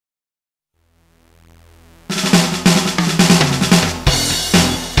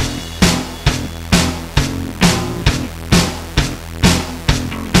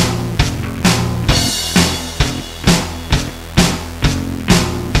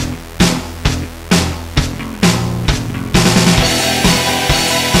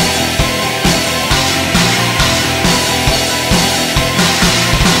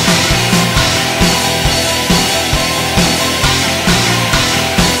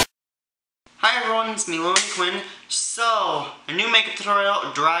everyone, it's me, Quinn. So, a new makeup tutorial,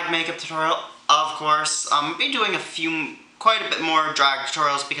 a drag makeup tutorial, of course. I'll be doing quite a bit more drag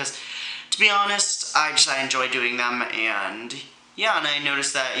tutorials because, to be honest, I enjoy doing them, and yeah, and I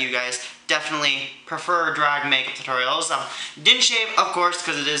noticed that you guys definitely prefer drag makeup tutorials. Didn't shave, of course,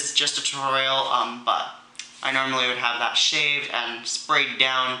 because it is just a tutorial, but I normally would have that shaved and sprayed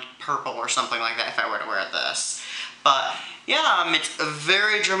down purple or something like that if I were to wear this. But yeah, it's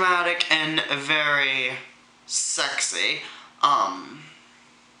very dramatic and very sexy. Yeah,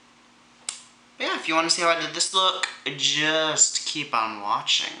 if you want to see how I did this look, just keep on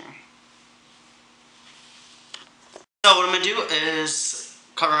watching. So what I'm going to do is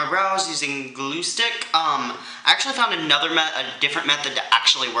cover my brows using glue stick. I actually found a different method that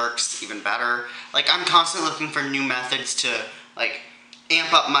actually works even better. Like, I'm constantly looking for new methods to, like,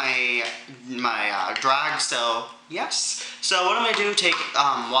 amp up my drag, so yes. So what I'm going to do, take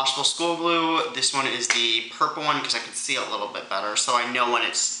washable school glue. This one is the purple one because I can see it a little bit better, so I know when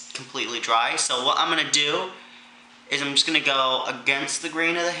it's completely dry. So what I'm going to do is I'm just going to go against the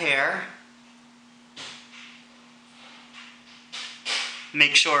grain of the hair.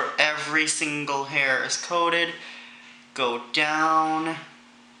 Make sure every single hair is coated. Go down.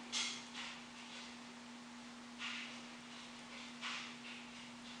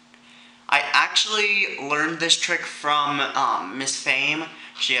 I actually learned this trick from Miss Fame.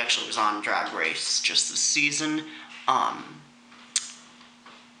 She actually was on Drag Race just this season.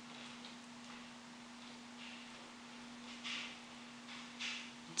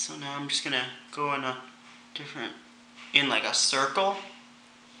 So now I'm just gonna go in like a circle.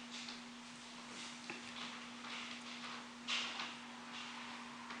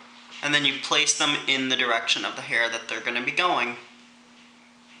 And then you place them in the direction of the hair that they're gonna be going,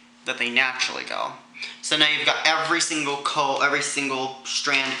 that they naturally go. So now you've got every single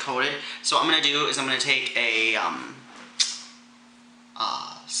strand coated. So what I'm gonna do is I'm gonna take a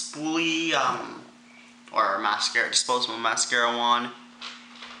spoolie or mascara, disposable mascara wand,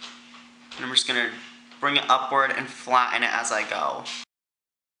 and I'm just gonna bring it upward and flatten it as I go.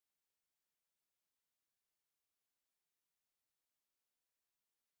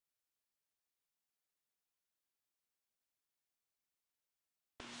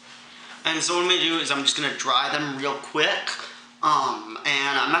 And so what I'm going to do is I'm just going to dry them real quick, and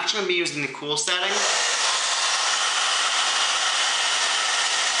I'm actually going to be using the cool setting.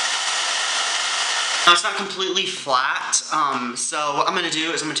 Now it's not completely flat, so what I'm going to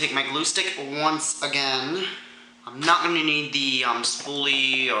do is I'm going to take my glue stick once again. I'm not going to need the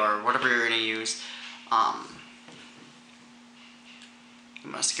spoolie or whatever you're going to use.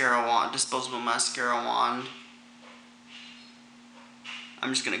 Mascara wand, disposable mascara wand.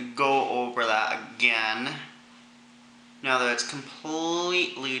 I'm just going to go over that again, now that it's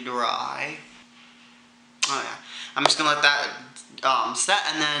completely dry. Oh yeah, I'm just going to let that set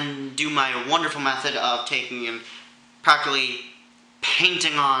and then do my wonderful method of taking and practically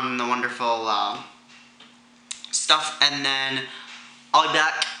painting on the wonderful stuff, and then I'll be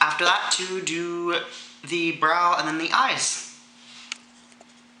back after that to do the brow and then the eyes.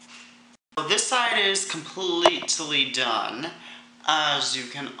 So this side is completely done, as you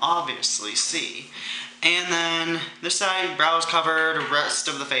can obviously see. And then this side, brow is covered, the rest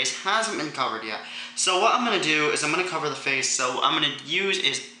of the face hasn't been covered yet. So what I'm going to do is I'm going to cover the face, so what I'm going to use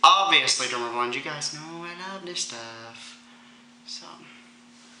is obviously Derma Blend. You guys know I love this stuff. So,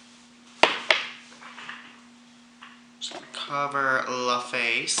 just going to cover the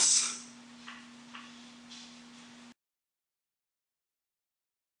face.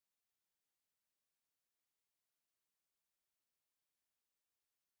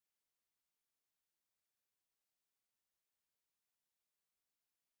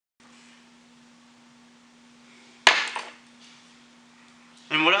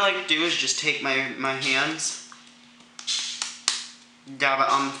 And what I like to do is just take my hands, dab it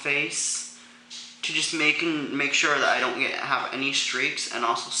on the face to just make sure that I don't have any streaks, and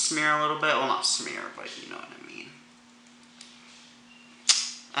also smear a little bit. Well, not smear, but you know what I mean.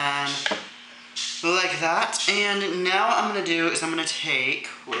 And like that. And now what I'm going to do is I'm going to take,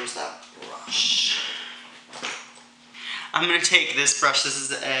 where's that brush? I'm going to take this brush. This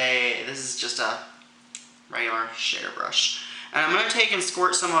is just a regular shader brush. And I'm going to take and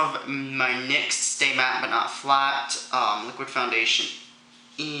squirt some of my NYX Stay Matte But Not Flat liquid foundation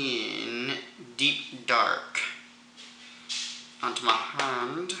in Deep Dark onto my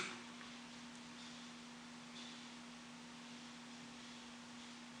hand.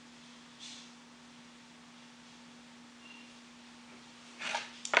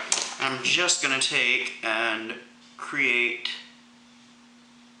 I'm just going to take and create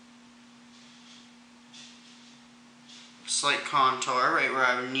slight contour right where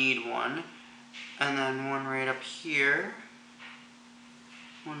I need one. And then one right up here.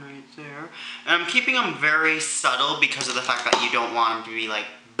 One right there. And I'm keeping them very subtle because of the fact that you don't want them to be like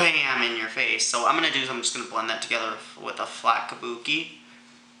BAM in your face. So I'm going to do is I'm just going to blend that together with a flat kabuki.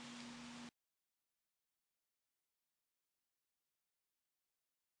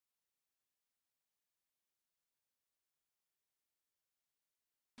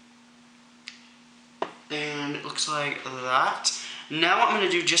 And it looks like that. Now what I'm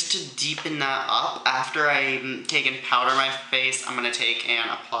going to do, just to deepen that up, after I take and powder my face, I'm going to take and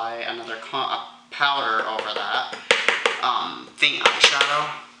apply another powder over that. Faint eyeshadow.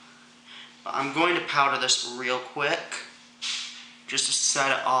 But I'm going to powder this real quick, just to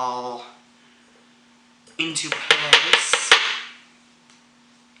set it all into place.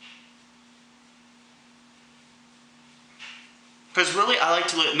 Because really, I like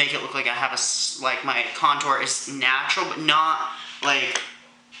to make it look like I have like my contour is natural, but not like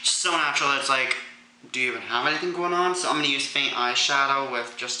so natural that it's like, do you even have anything going on? So I'm going to use faint eyeshadow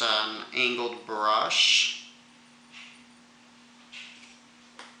with just an angled brush.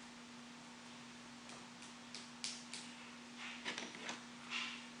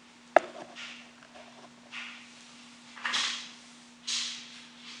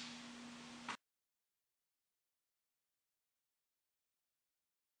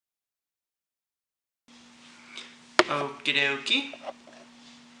 Okie dokie.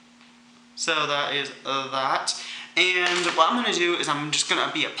 So that is that. And what I'm going to do is I'm just going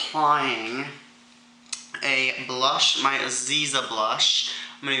to be applying a blush, my Aziza blush.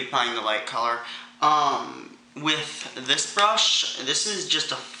 I'm going to be applying the light color. With this brush, this is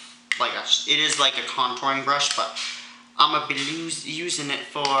just it is like a contouring brush, but I'm going to be using it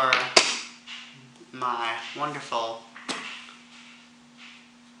for my wonderful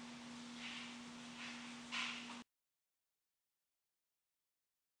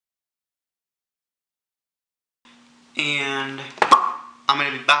and I'm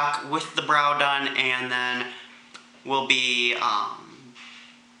going to be back with the brow done, and then we'll be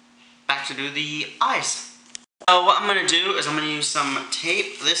back to do the eyes. So what I'm going to do is I'm going to use some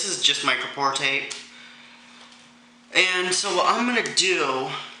tape. This is just micropore tape. And so what I'm going to do,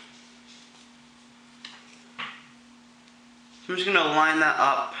 I'm just going to line that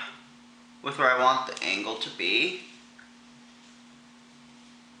up with where I want the angle to be.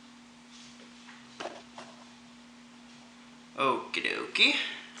 Okie dokie.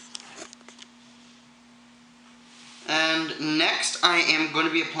 And next I am going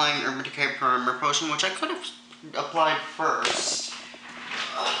to be applying Urban Decay Primer Potion, which I could have applied first.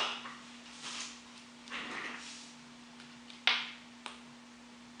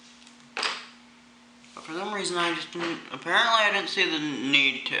 But for some reason I just didn't, apparently I didn't see the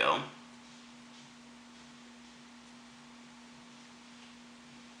need to.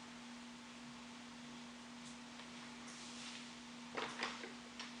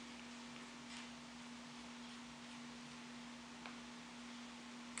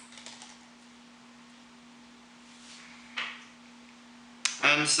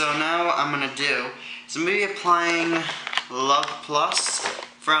 And so now what I'm going to do is I'm going to be applying Love Plus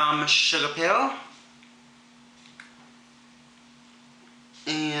from Sugar Pill.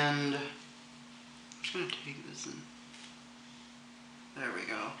 And I'm just going to take this in. There we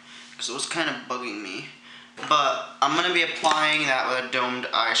go. Because it was kind of bugging me. But I'm going to be applying that with a domed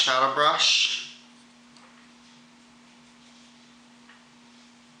eyeshadow brush.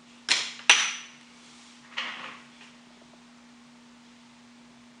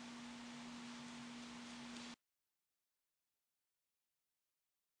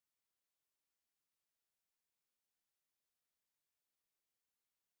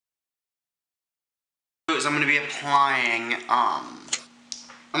 Is I'm going to be applying, I'm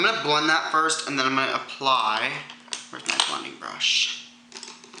going to blend that first, and then I'm going to apply, where's my blending brush?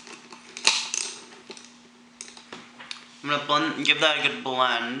 I'm going to give that a good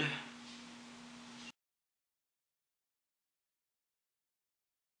blend.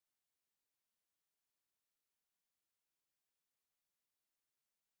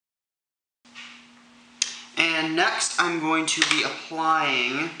 And next I'm going to be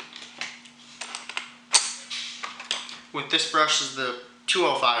applying, with this brush is the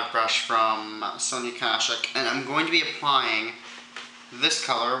 205 brush from Sonia Kashuk, and I'm going to be applying this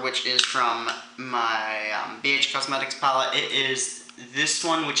color, which is from my BH Cosmetics palette. It is this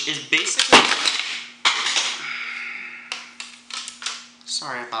one, which is basically,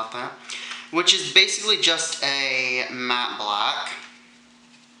 sorry about that, which is basically just a matte black.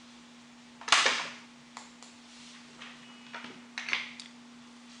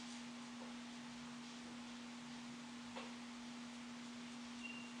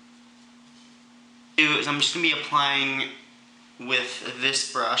 is I'm just going to be applying with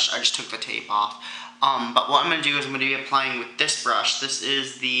this brush. I just took the tape off. But what I'm going to do is I'm going to be applying with this brush. This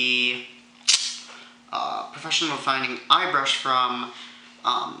is the Professional Refining Eye Brush from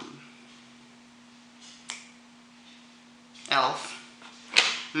e.l.f.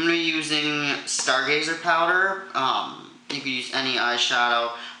 I'm going to be using Stargazer powder. You could use any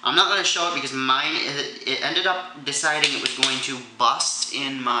eyeshadow. I'm not going to show it because mine, it ended up deciding it was going to bust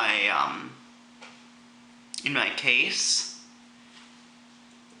in my case.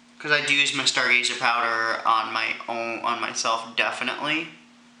 Because I do use my Stargazer powder on myself, definitely.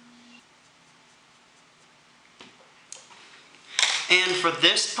 And for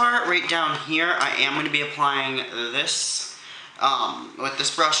this part, right down here, I am going to be applying this. With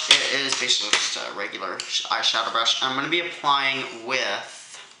this brush, it is basically just a regular eyeshadow brush. I'm going to be applying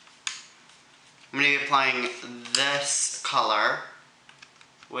this color,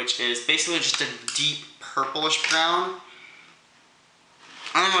 which is basically just a deep purplish brown.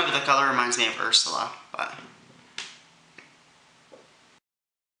 I don't know if the color reminds me of Ursula, but...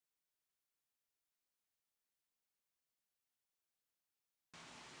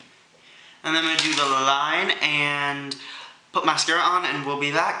 And then I'm going to do the line and put mascara on, and we'll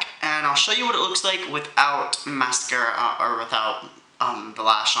be back. And I'll show you what it looks like without mascara, or without the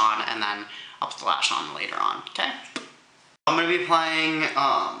lash on, and then I'll put the lash on later on, okay? I'm going to be applying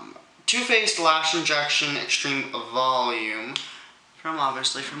Too Faced Lash Injection Extreme Volume.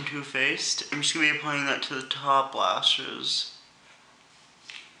 Obviously from Too Faced. I'm just going to be applying that to the top lashes.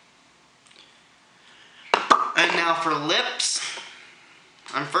 And now for lips,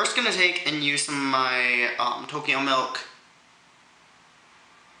 I'm first going to take and use some of my Tokyo Milk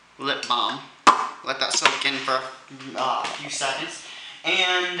lip balm. Let that soak in for a few seconds.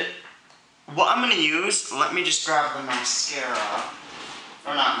 And what I'm going to use, let me just grab the mascara,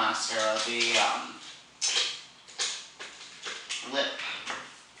 or not mascara, the lip,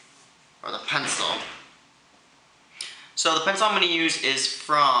 or the pencil. So the pencil I'm going to use is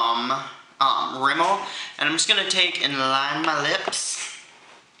from Rimmel, and I'm just going to take and line my lips.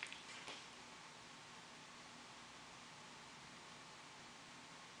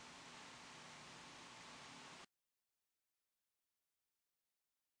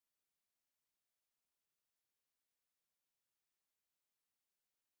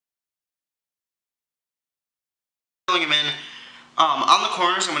 Filling them in. On the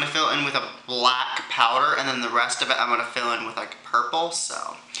corners, I'm going to fill in with a black powder, and then the rest of it I'm going to fill in with like purple.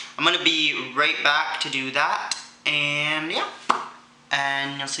 So I'm going to be right back to do that, and yeah,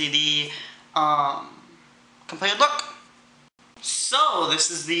 and you'll see the completed look. So this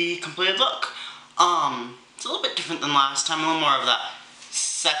is the completed look. It's a little bit different than last time, a little more of that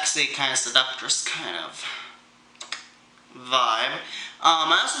sexy kind of seductress kind of vibe.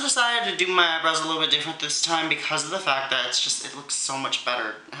 I also decided to do my eyebrows a little bit different this time because of the fact that it looks so much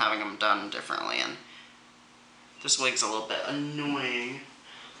better having them done differently, and this wig's a little bit annoying.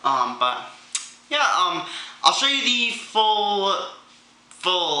 But yeah, I'll show you the full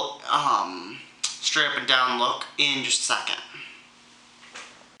straight up and down look in just a second.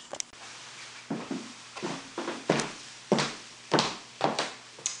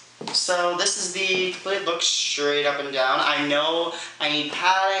 So this is the completed look straight up and down. I know I need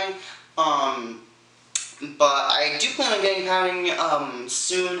padding, but I do plan on getting padding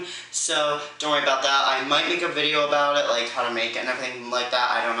soon, so don't worry about that. I might make a video about it, like how to make it and everything like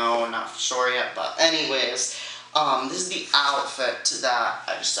that. I don't know, I'm not sure yet, but anyways, this is the outfit that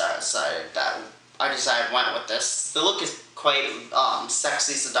I decided went with this. The look is quite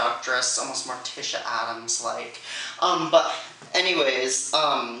sexy seductress, almost Morticia Adams like. But anyways,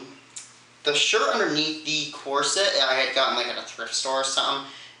 the shirt underneath the corset I had gotten like at a thrift store or something,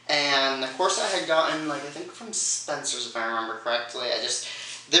 and the corset I had gotten like I think from Spencer's if I remember correctly.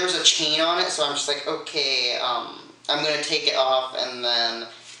 There was a chain on it, so I'm just like, okay, I'm gonna take it off and then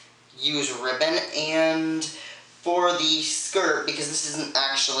use ribbon. And for the skirt, because this isn't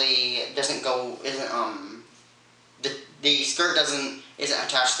the skirt isn't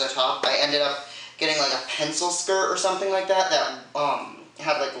attached to the top, I ended up getting like a pencil skirt or something like that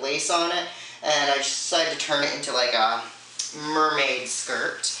had like lace on it, and I decided to turn it into like a mermaid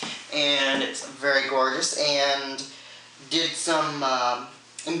skirt, and it's very gorgeous, and did some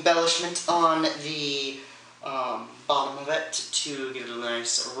embellishment on the bottom of it to give it a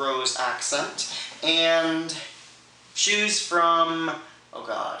nice rose accent, and shoes from, oh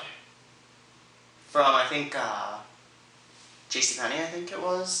god, from I think JCPenney I think it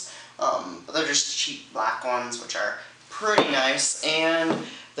was, but they're just cheap black ones which are pretty nice. And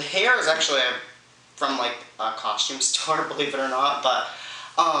the hair is actually from like a costume store, believe it or not, but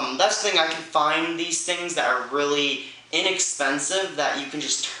That's the thing, I can find these things that are really inexpensive that you can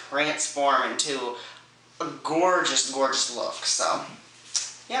just transform into a gorgeous, gorgeous look. So,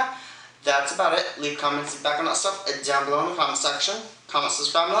 yeah, that's about it. Leave comments back on that stuff down below in the comment section. Comment,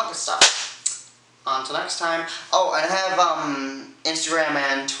 subscribe, and all that good stuff. Until next time. Oh, and I have Instagram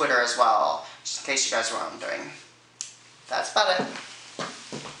and Twitter as well, just in case you guys are wondering. That's about it.